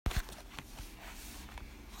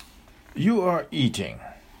You are eating.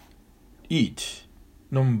 Eat,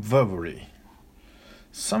 non-verbally.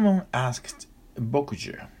 Someone asked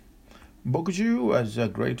Bokuju. Bokuju was a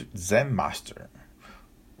great Zen master.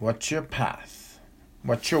 What's your path?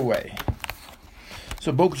 What's your way?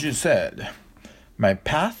 So Bokuju said, my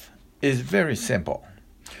path is very simple.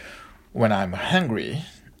 When I'm hungry,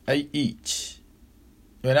 I eat.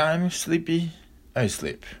 When I'm sleepy, I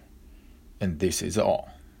sleep. And this is all.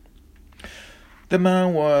 The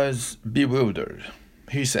man was bewildered.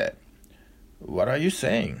 He said, what are you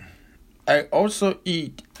saying? I also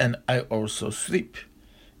eat and I also sleep.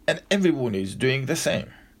 And everyone is doing the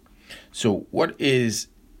same. So what is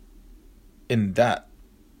in that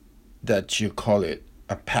you call it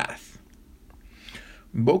a path?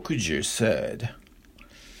 Bokuju said,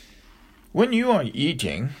 when you are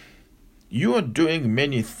eating, you are doing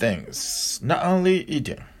many things, not only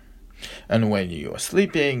eating. And when you are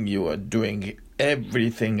sleeping, you are doing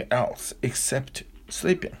everything else except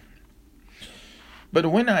sleeping.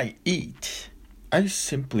 But when I eat, I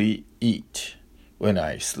simply eat. When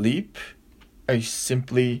I sleep, I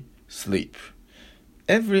simply sleep.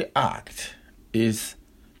 Every act is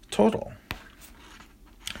total.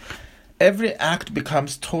 Every act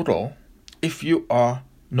becomes total if you are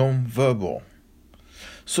non-verbal.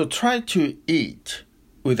 So try to eat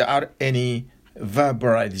without any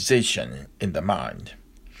verbalization in the mind,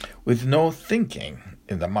 with no thinking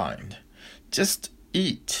in the mind. Just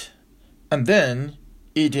eat. And then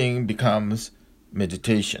eating becomes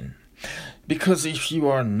meditation. Because if you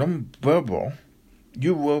are non-verbal,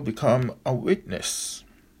 you will become a witness.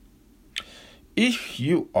 If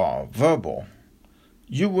you are verbal,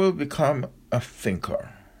 you will become a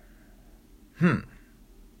thinker.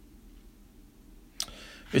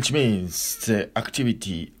 Which means the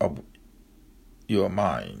activity of your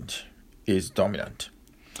mind is dominant.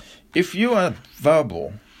 If you are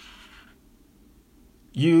verbal,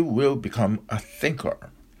 you will become a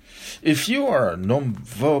thinker. If you are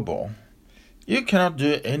non-verbal, you cannot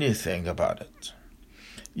do anything about it.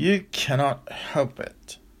 You cannot help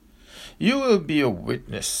it. You will be a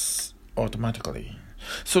witness automatically.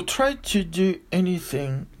 So try to do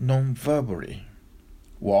anything non-verbally.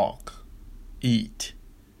 Walk, eat,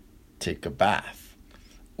 take a bath,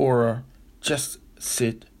 or just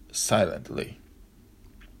sit silently.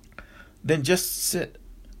 Then just sit.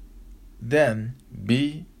 Then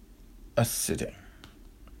be a sitting.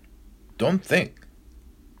 Don't think.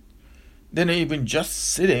 Then even just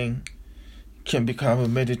sitting can become a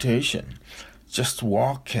meditation. Just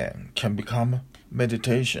walking can become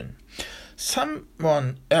meditation.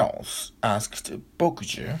 Someone else asked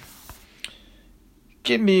Bokuju,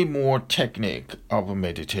 give me more technique of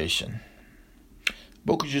meditation.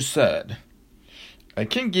 Bokuju said, I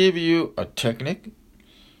can give you a technique,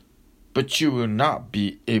 but you will not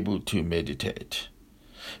be able to meditate.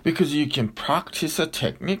 Because you can practice a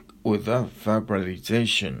technique without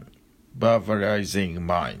verbalizing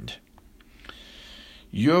mind.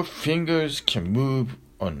 Your fingers can move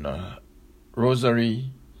on a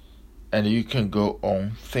rosary, and you can go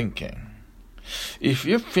on thinking. If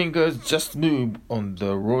your fingers just move on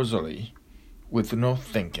the rosary with no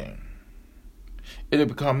thinking, it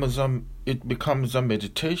becomes a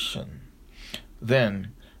meditation.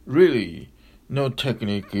 Then, really, no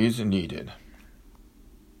technique is needed.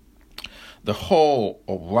 The whole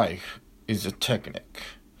of life is a technique.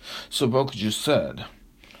 So Bokuju said,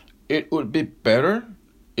 it would be better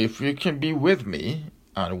if you can be with me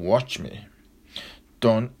and watch me.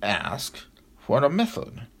 Don't ask for a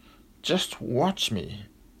method. Just watch me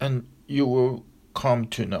and you will come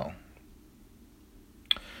to know.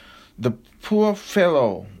 The poor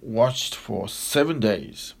fellow watched for 7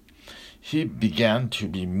 days. He began to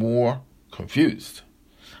be more confused.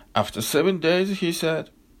 After 7 days, he said,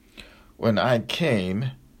 when I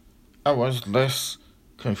came, I was less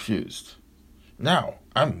confused. Now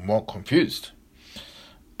I'm more confused.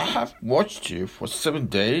 I have watched you for 7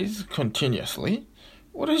 days continuously.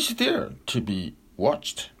 What is there to be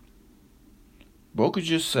watched?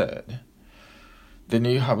 Bokuju said, then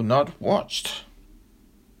you have not watched.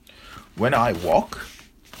 When I walk,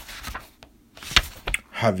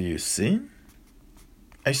 have you seen?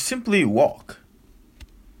 I simply walk.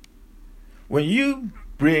 When you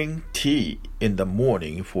bring tea in the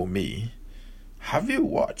morning for me, have you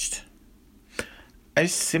watched? I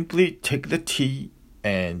simply take the tea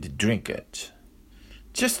and drink it.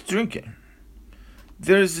 Just drinking.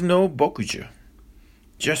 There is no Bokuju.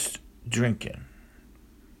 Just drinking.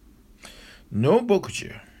 No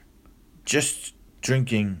Bokuju. Just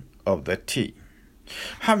drinking of the tea.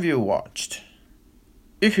 Have you watched?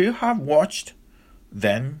 If you have watched,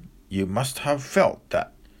 then you must have felt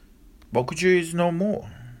that Bokuju is no more.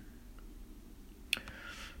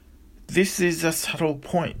 This is a subtle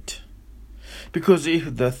point, because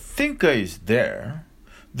if the thinker is there,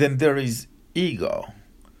 then there is ego.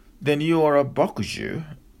 Then you are a Bokuju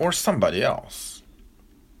or somebody else.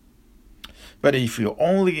 But if your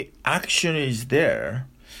only action is there,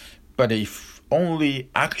 with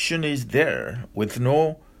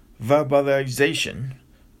no verbalization,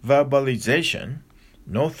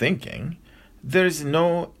 no thinking, there is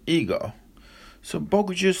no ego. So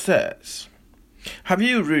Bokuju says, have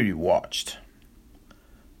you really watched?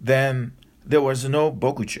 Then there was no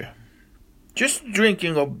Bokuju. Just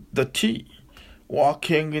drinking of the tea,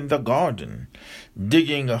 walking in the garden,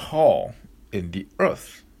 digging a hole in the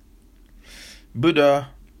earth. Buddha,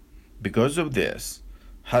 because of this,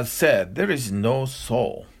 has said there is no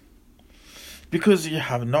soul. Because you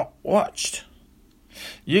have not watched,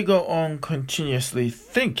 you go on continuously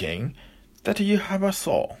thinking that you have a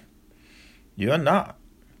soul. You are not.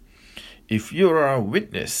 If you are a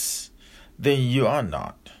witness, then you are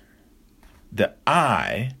not. The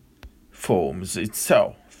I forms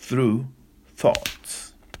itself through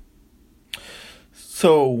thoughts.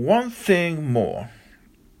 So one thing more,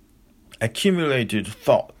 accumulated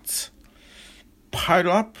thoughts pile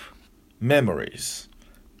up memories,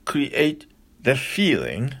 create the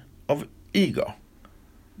feeling of ego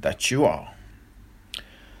that you are.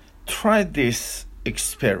 Try this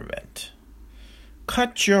experiment.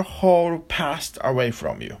 Cut your whole past away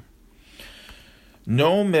from you.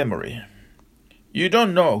 No memory. You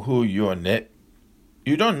don't know who your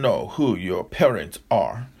parents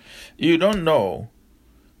are. You don't know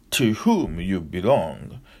to whom you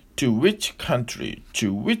belong, to which country,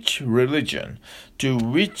 to which religion, to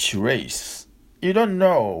which race. You don't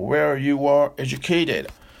know where you were educated,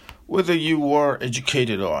 whether you were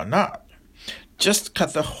educated or not. Just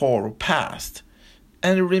cut the whole past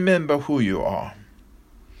and remember who you are.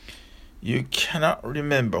 You cannot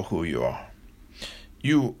remember who you are.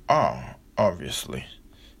 You are, obviously.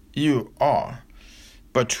 You are.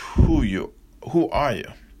 But who are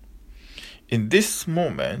you? In this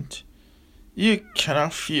moment, you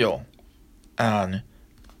cannot feel an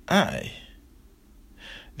I.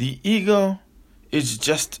 The ego is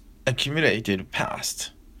just accumulated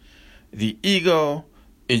past. The ego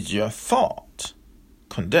is your thought,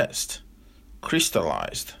 condensed,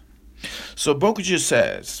 crystallized. So Bokuju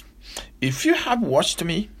says, if you have watched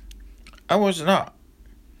me, I was not.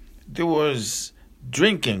 There was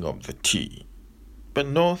drinking of the tea, but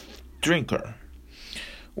no drinker.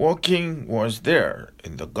 Walking was there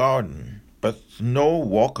in the garden, but no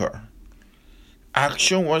walker.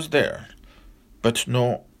 Action was there, but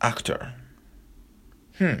no actor.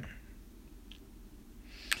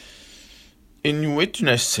 In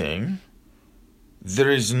witnessing,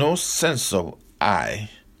 there is no sense of I.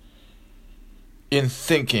 In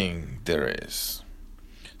thinking, there is.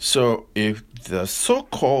 So if the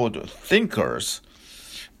so-called thinkers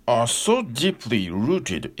are so deeply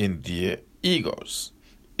rooted in their egos,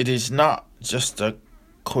 it is not just a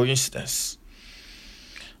coincidence.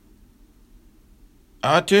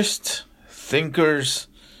 Artists, thinkers,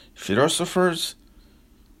 philosophers,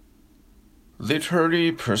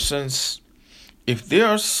 literary persons, if they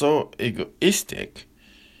are so egoistic,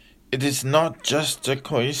 it is not just a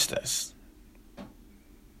coincidence.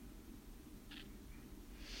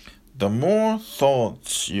 The more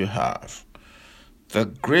thoughts you have, the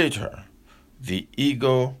greater the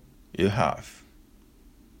ego you have.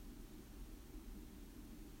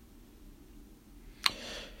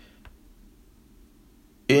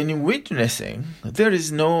 In witnessing, there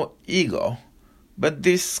is no ego, but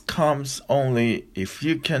this comes only if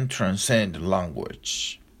you can transcend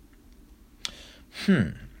language.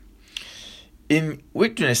 In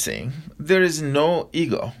witnessing, there is no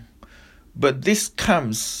ego, but this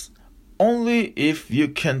comes only if you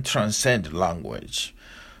can transcend language.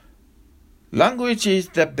 Language is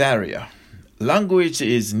the barrier. Language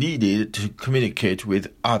is needed to communicate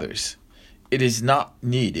with others. It is not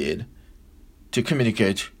needed to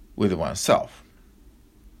communicate with oneself.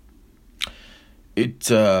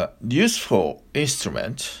 It's a useful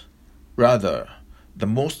instrument, rather the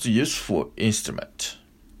most useful instrument.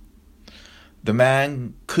 The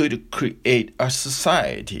man could create a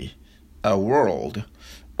society, a world,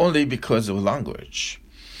 only because of language.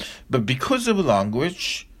 But because of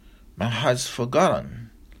language, man has forgotten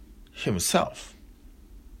himself.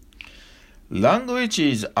 Language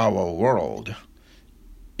is our world.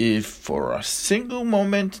 If for a single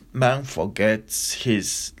moment man forgets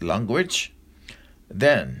his language,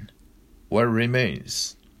 then what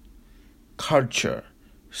remains? Culture,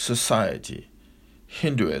 society,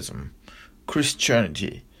 Hinduism,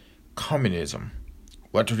 Christianity, communism.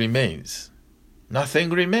 What remains? Nothing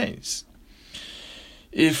remains.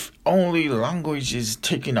 If only language is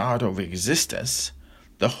taken out of existence,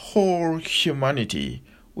 the whole humanity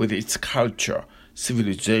with its culture,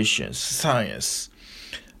 civilization, science,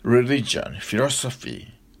 religion,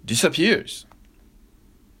 philosophy disappears.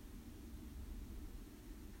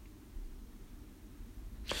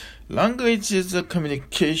 Language is a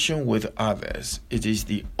communication with others. It is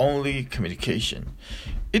the only communication.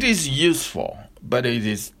 It is useful, but it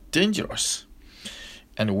is dangerous.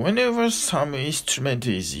 And whenever some instrument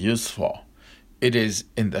is useful, it is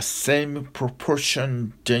in the same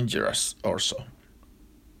proportion dangerous also.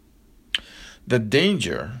 The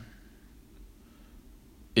danger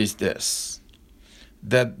is this,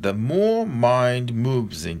 that the more mind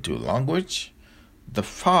moves into language, the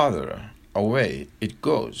farther away it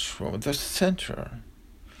goes from the center.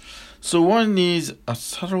 So one needs a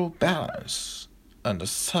subtle balance and a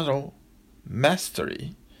subtle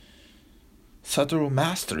mastery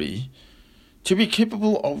to be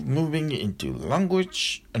capable of moving into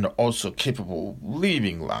language and also capable of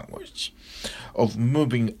leaving language, of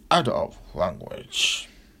moving out of language.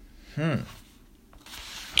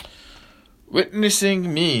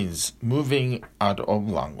 Witnessing means moving out of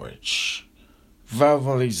language.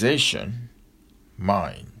 Verbalization,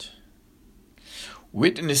 mind.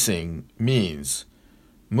 Witnessing means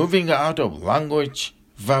moving out of language,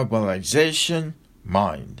 verbalization,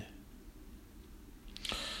 mind.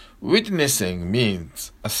 Witnessing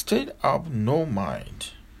means a state of no mind,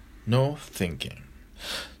 no thinking.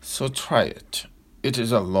 So try it. It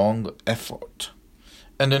is a long effort,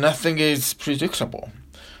 and nothing is predictable,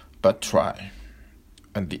 but try.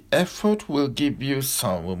 And the effort will give you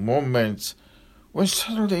some moments when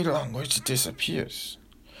suddenly language disappears,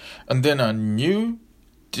 and then a new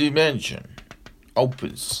dimension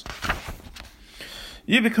opens.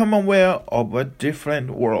 You become aware of a different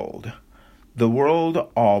world, the world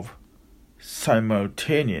of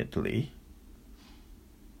simultaneously,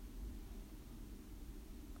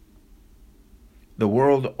 the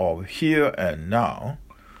world of here and now,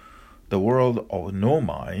 the world of no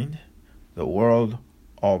mind, the world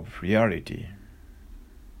of reality.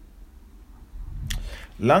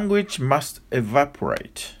 Language must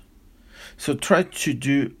evaporate. So try to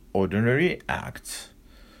do ordinary acts,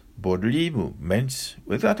 bodily movements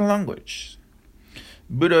without language.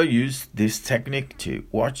 Buddha used this technique to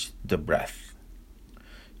watch the breath.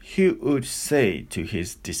 He would say to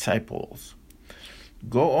his disciples,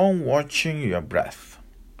 "Go on watching your breath.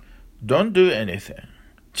 Don't do anything.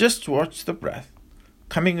 Just watch the breath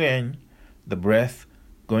coming in, the breath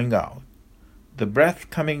going out, the breath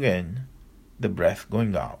coming in, the breath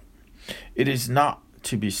going out." It is not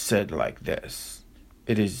to be said like this.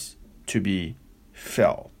 It is to be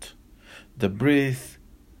felt. The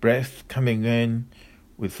breath coming in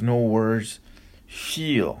with no words.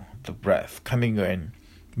 Feel the breath coming in.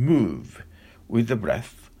 Move with the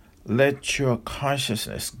breath. Let your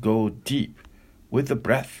consciousness go deep with the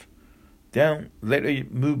breath. Then let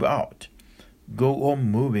it move out. Go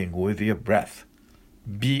on moving with your breath.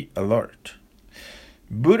 Be alert.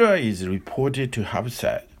 Buddha is reported to have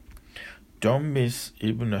said, "Don't miss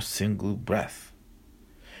even a single breath.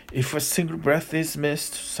 If a single breath is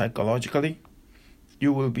missed psychologically,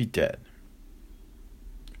 you will be dead.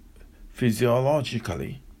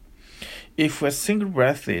 Physiologically, if a single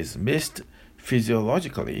breath is missed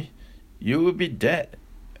physiologically, you will be dead.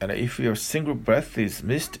 And if your single breath is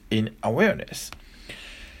missed in awareness,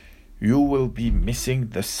 you will be missing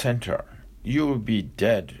the center. You will be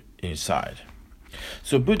dead inside."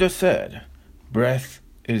 So Buddha said, breath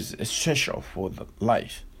is essential for the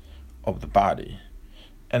life of the body,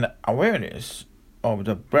 and awareness of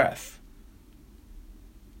the breath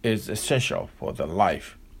is essential for the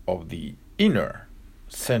life of the inner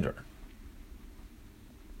center.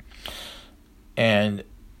 And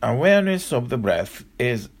awareness of the breath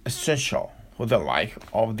is essential for the life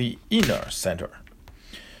of the inner center.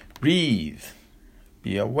 Breathe.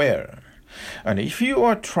 Be aware. And if you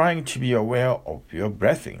are trying to be aware of your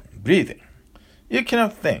breathing, you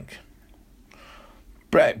cannot think.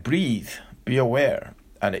 Breathe. Be aware.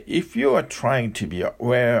 And if you are trying to be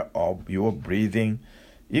aware of your breathing,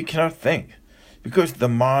 you cannot think, because the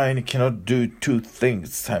mind cannot do two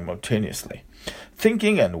things simultaneously.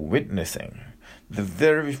 Thinking and witnessing. The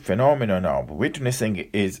very phenomenon of witnessing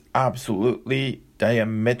is absolutely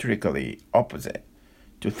diametrically opposite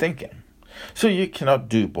to thinking. So you cannot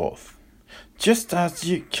do both. Just as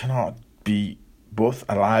you cannot be both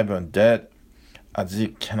alive and dead, as you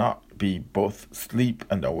cannot be both asleep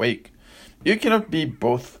and awake, you cannot be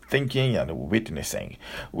both thinking and witnessing.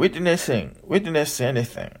 Witness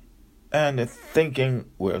anything. and thinking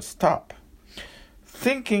will stop.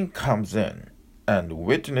 Thinking comes in, and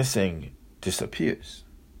witnessing disappears.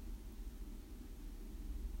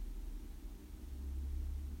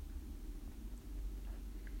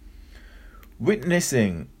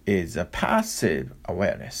 Witnessing is a passive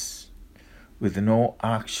awareness with no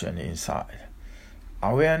action inside.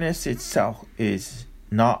 Awareness itself is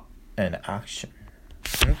not an action.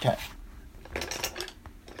 Okay.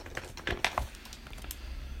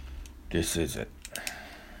 This is it.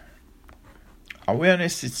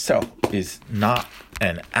 Awareness itself is not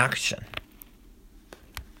an action.